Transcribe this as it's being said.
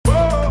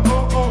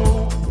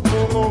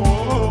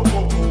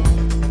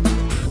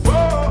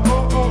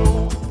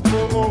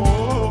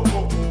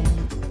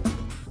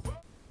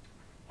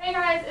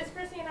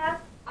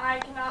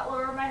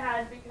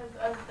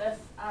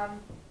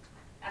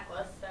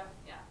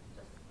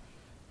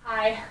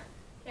I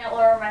can't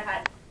lower my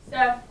head.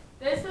 So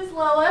this is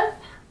Lilith.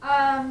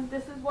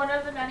 This is one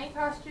of the many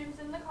costumes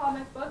in the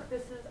comic book.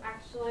 This is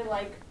actually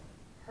like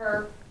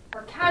her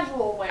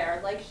casual wear.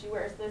 Like she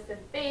wears this in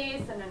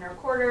base and in her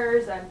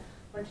quarters and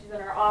when she's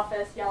in her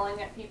office yelling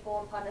at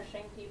people and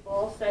punishing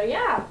people. So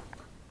yeah,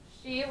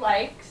 she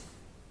likes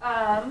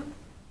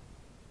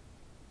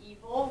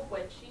evil,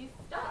 witchy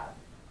stuff.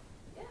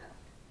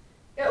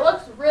 Yeah. It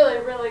looks really,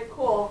 really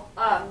cool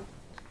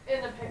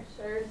in the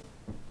pictures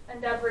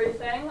and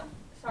everything.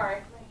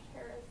 Sorry, my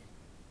hair is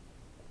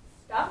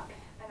stuck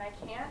and I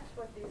can't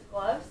with these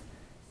gloves.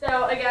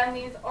 So again,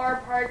 these are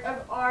part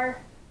of our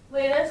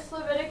latest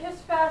Leviticus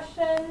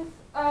Fashions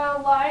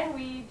line.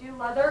 We do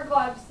leather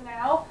gloves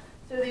now.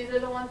 So these are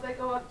the ones that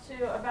go up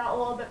to about a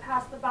little bit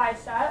past the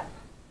bicep.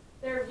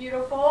 They're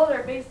beautiful.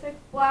 They're basic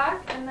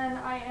black. And then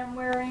I am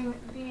wearing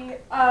the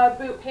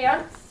boot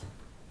pants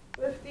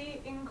with the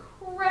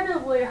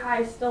incredibly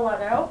high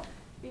stiletto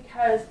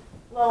because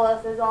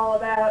Lilith is all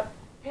about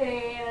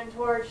pain and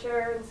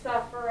torture and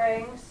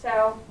suffering.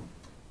 So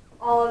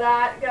all of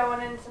that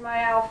going into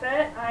my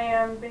outfit. I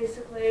am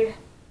basically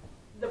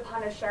the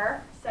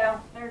Punisher. So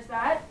there's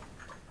that.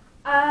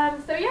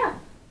 So yeah,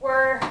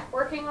 we're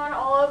working on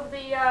all of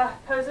the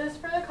poses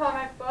for the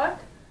comic book.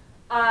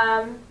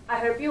 I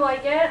hope you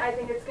like it. I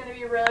think it's going to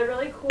be really,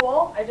 really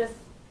cool. I just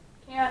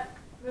can't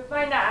move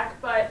my neck,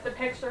 but the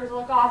pictures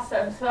look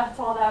awesome, so that's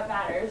all that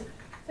matters.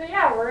 So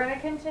yeah, we're going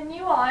to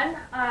continue on.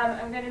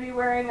 I'm going to be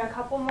wearing a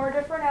couple more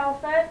different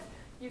outfits.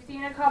 You've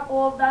seen a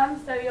couple of them,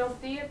 so you'll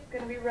see it's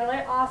going to be really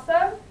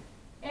awesome.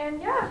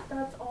 And yeah,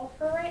 that's all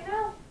for right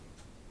now.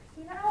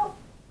 Christina out.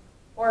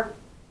 Or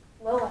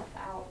Lilith out.